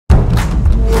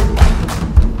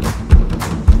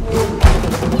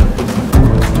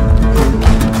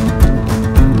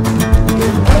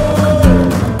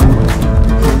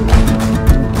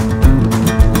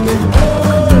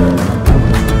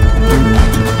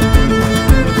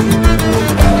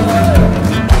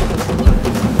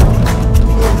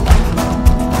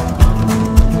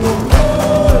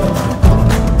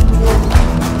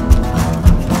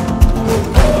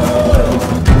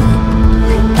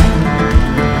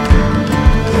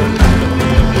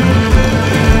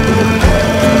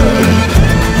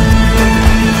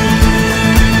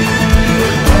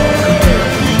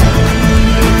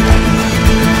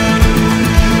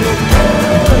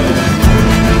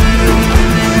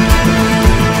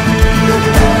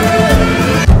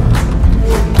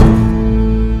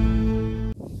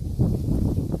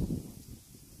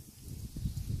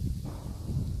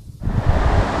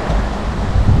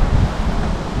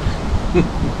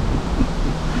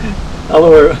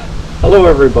Hello, hello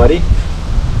everybody.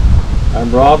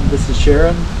 I'm Rob, this is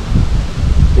Sharon.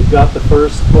 We've got the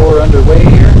first floor underway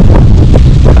here.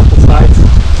 Couple sides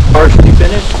partially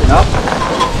finished and up.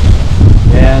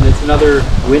 And it's another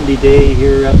windy day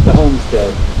here at the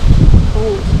Homestead.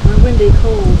 Cold, or windy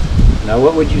cold. Now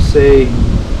what would you say,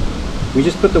 we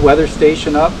just put the weather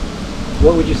station up.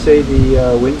 What would you say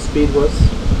the wind speed was?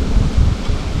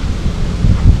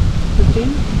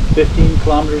 15? 15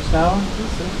 kilometers an hour?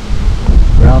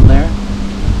 Around there.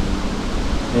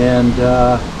 And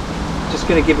just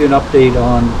going to give you an update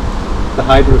on the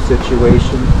hydro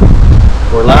situation,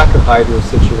 or lack of hydro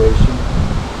situation.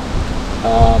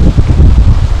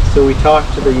 So we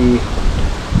talked to the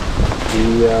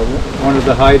one of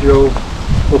the hydro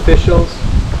officials,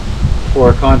 or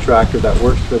a contractor that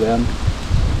works for them,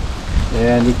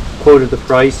 and he quoted the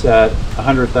price at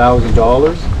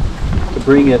 $100,000 to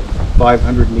bring it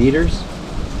 500 meters,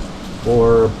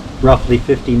 or roughly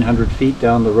 1,500 feet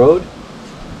down the road.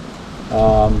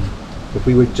 If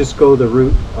we would just go the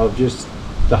route of just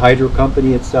the hydro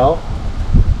company itself,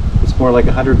 it's more like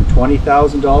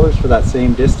 $120,000 for that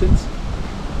same distance.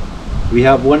 We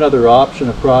have one other option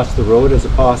across the road as a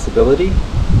possibility.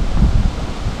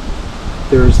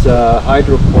 There's a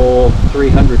hydro pole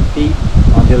 300 feet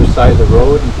on the other side of the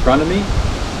road in front of me,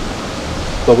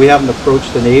 but we haven't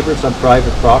approached the neighbors on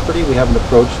private property. We haven't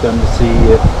approached them to see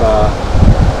if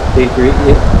they agree,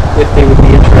 if they would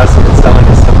be interested in selling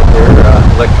us some of their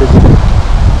electricity,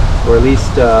 or at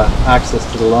least access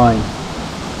to the line.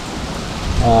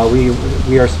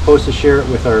 We are supposed to share it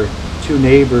with our two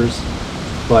neighbors,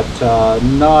 but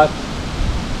not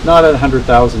at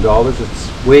 $100,000. It's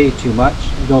way too much.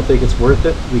 We don't think it's worth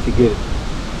it. We could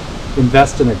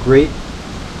invest in a great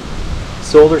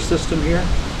solar system here,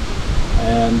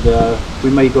 and we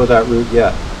might go that route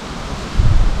yet.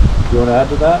 Do you want to add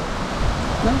to that?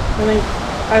 No,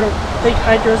 I don't think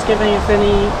Hydro's giving us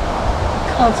any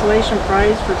consolation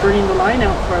prize for burning the line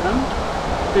out for them.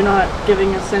 They're not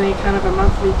giving us any kind of a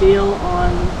monthly deal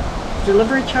on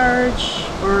delivery charge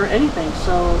or anything,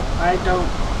 so I don't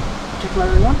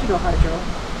particularly want to go Hydro.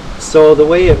 So the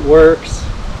way it works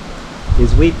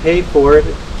is we pay for it,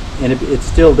 and it's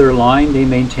still their line. They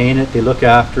maintain it, they look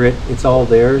after it, it's all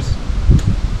theirs,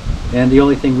 and the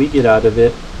only thing we get out of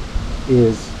it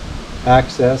is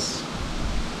access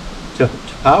to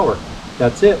power.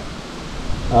 That's it.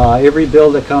 Every bill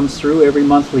that comes through, every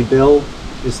monthly bill,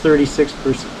 is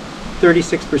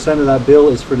 36% of that bill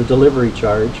is for the delivery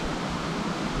charge.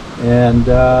 And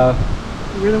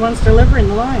we're the ones delivering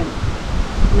the line.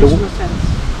 Makes no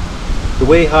sense. The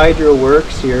way hydro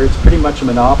works here, it's pretty much a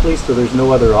monopoly, so there's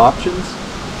no other options.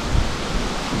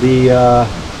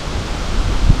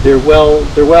 They're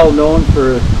well known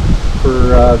for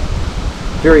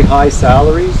very high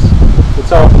salaries.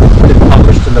 It's all been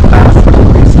published in the past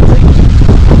recently. I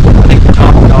think the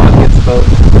top dog gets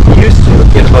used to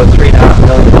get about $3.5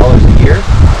 million a year.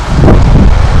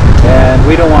 And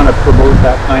we don't want to promote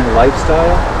that kind of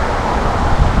lifestyle.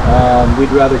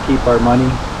 We'd rather keep our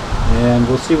money, and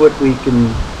we'll see what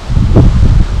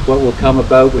will come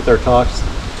about with our talks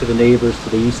to the neighbors to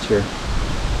the east here.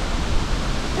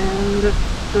 And if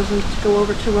it doesn't go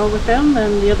over too well with them,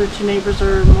 then the other two neighbors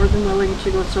are more than willing to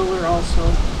go solar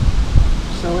also.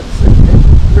 So it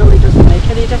really doesn't make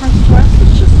any difference to us.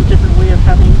 It's just a different way of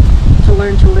having to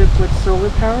learn to live with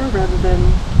solar power, rather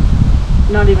than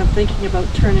not even thinking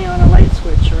about turning on a light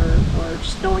switch, or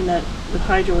just knowing that with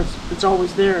hydro it's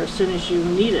always there as soon as you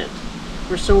need it.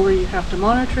 For solar, you have to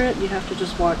monitor it, you have to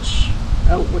just watch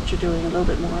out what you're doing a little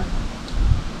bit more.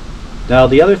 Now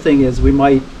the other thing is, we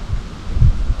might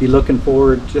be looking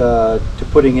forward to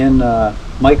putting in a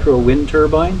micro wind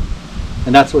turbine,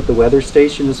 and that's what the weather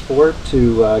station is for,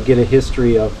 to get a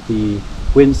history of the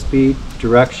wind speed,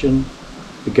 direction,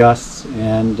 the gusts,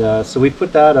 and so we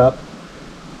put that up,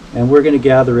 and we're going to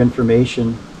gather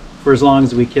information for as long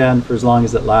as we can, for as long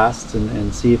as it lasts,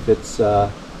 and see if it's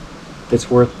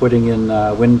worth putting in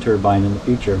a wind turbine in the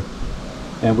future.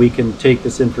 And we can take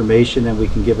this information and we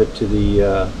can give it to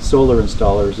the solar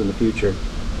installers in the future.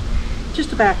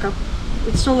 Just a backup.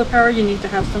 With solar power, you need to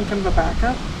have some kind of a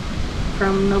backup.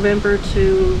 From November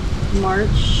to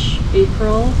March,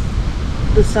 April,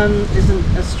 the sun isn't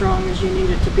as strong as you need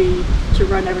it to be to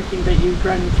run everything that you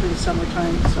run through the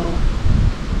summertime. So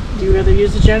you either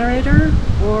use a generator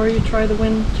or you try the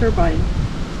wind turbine.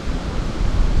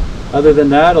 Other than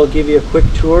that, I'll give you a quick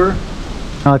tour.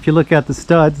 Now if you look at the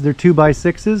studs, they're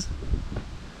 2x6s,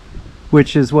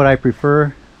 which is what I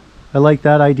prefer. I like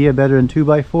that idea better than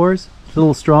 2x4s. It's a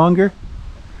little stronger,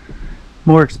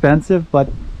 more expensive, but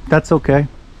that's okay.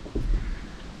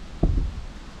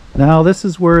 Now this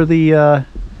is where the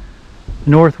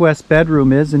northwest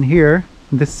bedroom is, in here,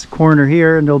 in this corner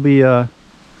here, and there'll be a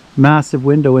massive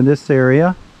window in this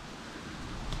area.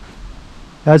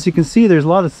 As you can see, there's a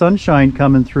lot of sunshine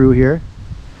coming through here,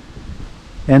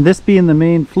 and this being the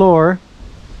main floor,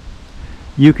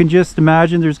 you can just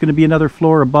imagine there's going to be another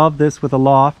floor above this with a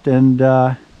loft, and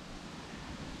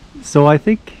so I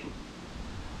think,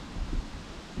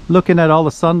 looking at all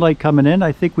the sunlight coming in,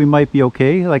 I think we might be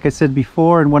okay. Like I said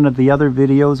before in one of the other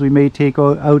videos, we may take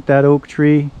out that oak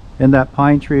tree and that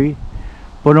pine tree,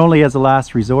 but only as a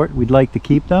last resort. We'd like to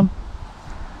keep them.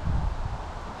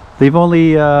 They've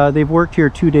worked here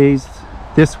 2 days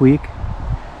this week,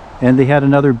 and they had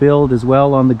another build as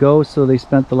well on the go, so they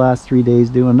spent the last 3 days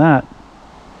doing that.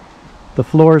 The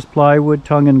floor is plywood,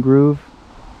 tongue and groove,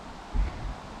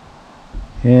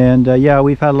 and yeah,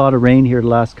 we've had a lot of rain here the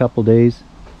last couple days,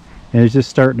 and it's just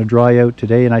starting to dry out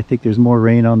today, and I think there's more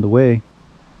rain on the way.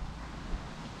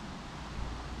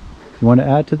 You want to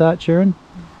add to that, Sharon?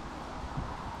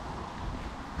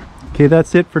 Okay,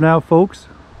 that's it for now, folks.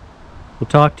 We'll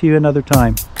talk to you another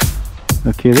time.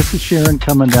 Okay, this is Sharon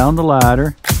coming down the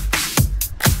ladder.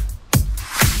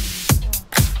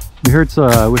 We heard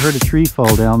a tree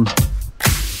fall down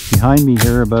behind me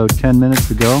here about 10 minutes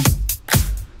ago.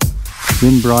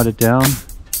 Wind brought it down.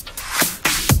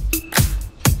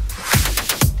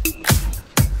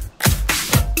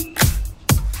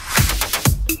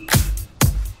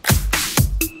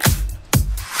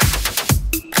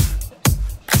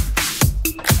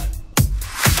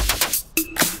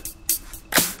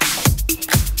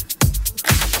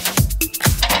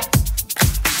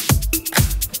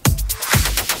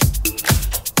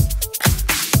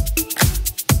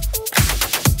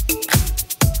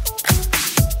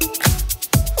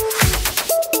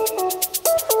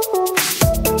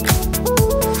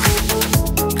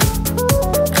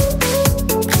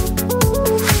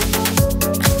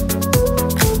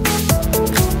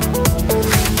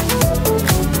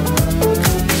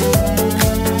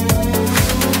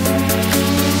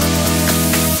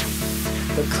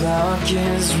 Clock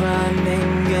is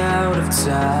running out of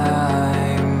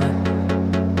time.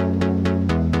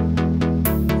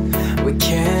 We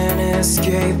can't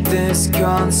escape this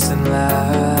constant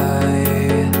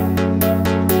lie.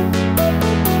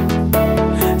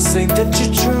 Say that you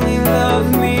truly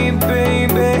love me,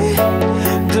 baby.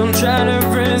 Don't try to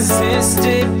resist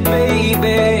it,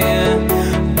 baby.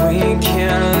 We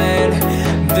can't let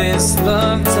this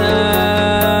love die.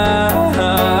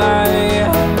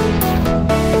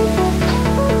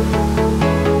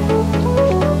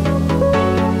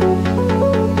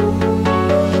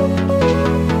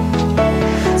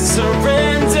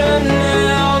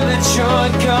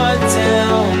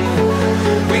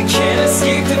 Can't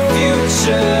escape the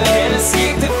future. Can't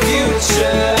escape the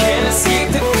future. Can't escape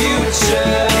the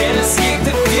future. Can't escape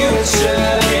the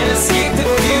future. Can't escape the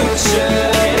future.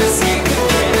 Can't escape the future.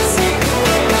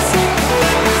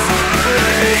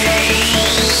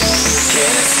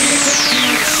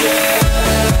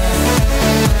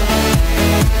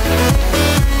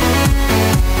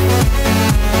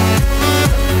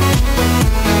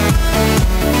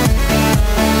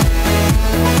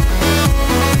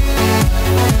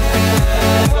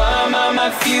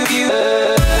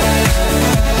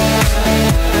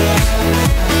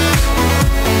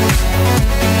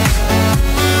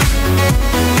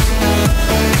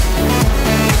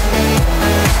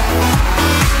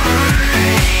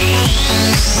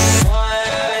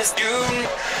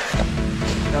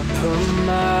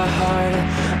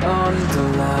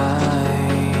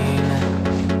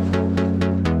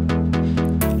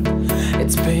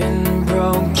 It's been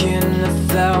broken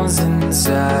 1,000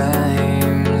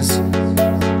 times.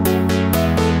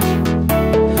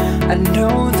 I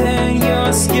know that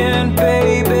you're scared,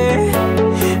 baby,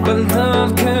 but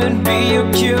love could be your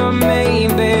cure,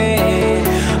 maybe.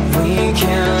 We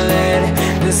can't let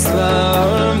this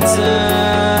love die.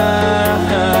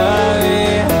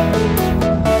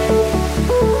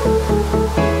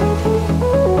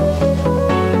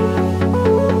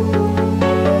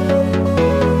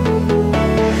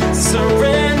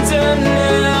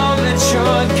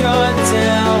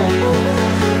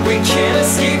 Can't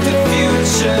escape the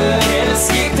future. Can't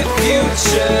escape the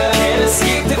future. Can't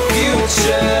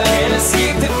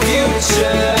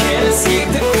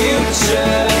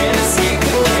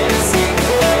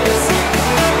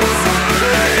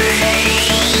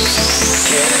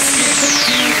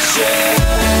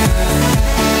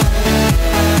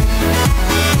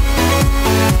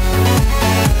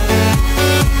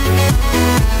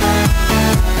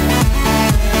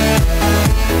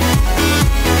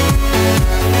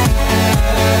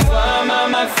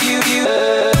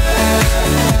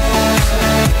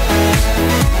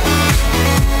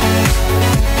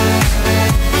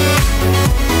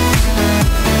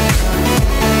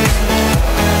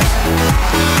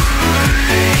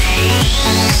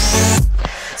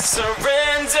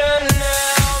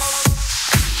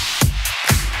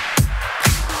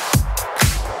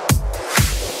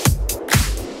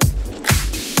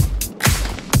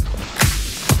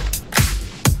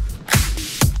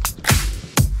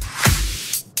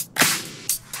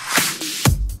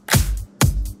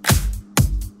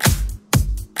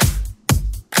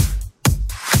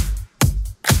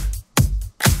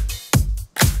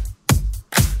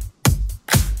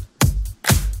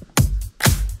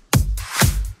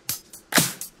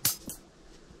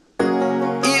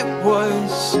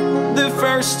was the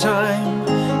first time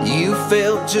you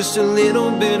felt just a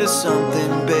little bit of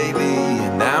something, baby?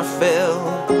 And I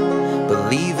fell,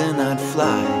 believing I'd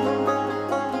fly.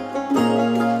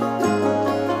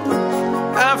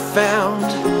 I found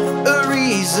a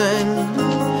reason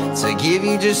to give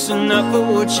you just enough of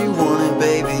what you wanted,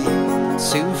 baby,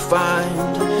 to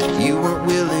find you weren't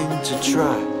willing to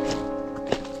try.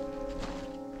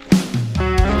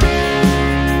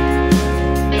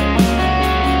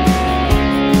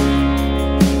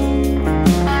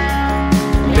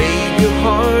 Babe, your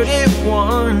heart, it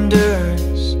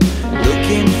wanders,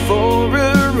 looking for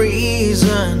a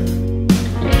reason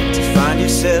to find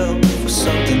yourself with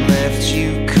something left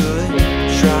you could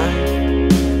try.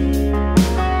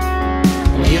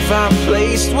 If I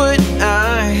placed what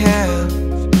I have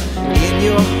in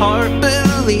your heart,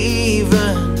 believe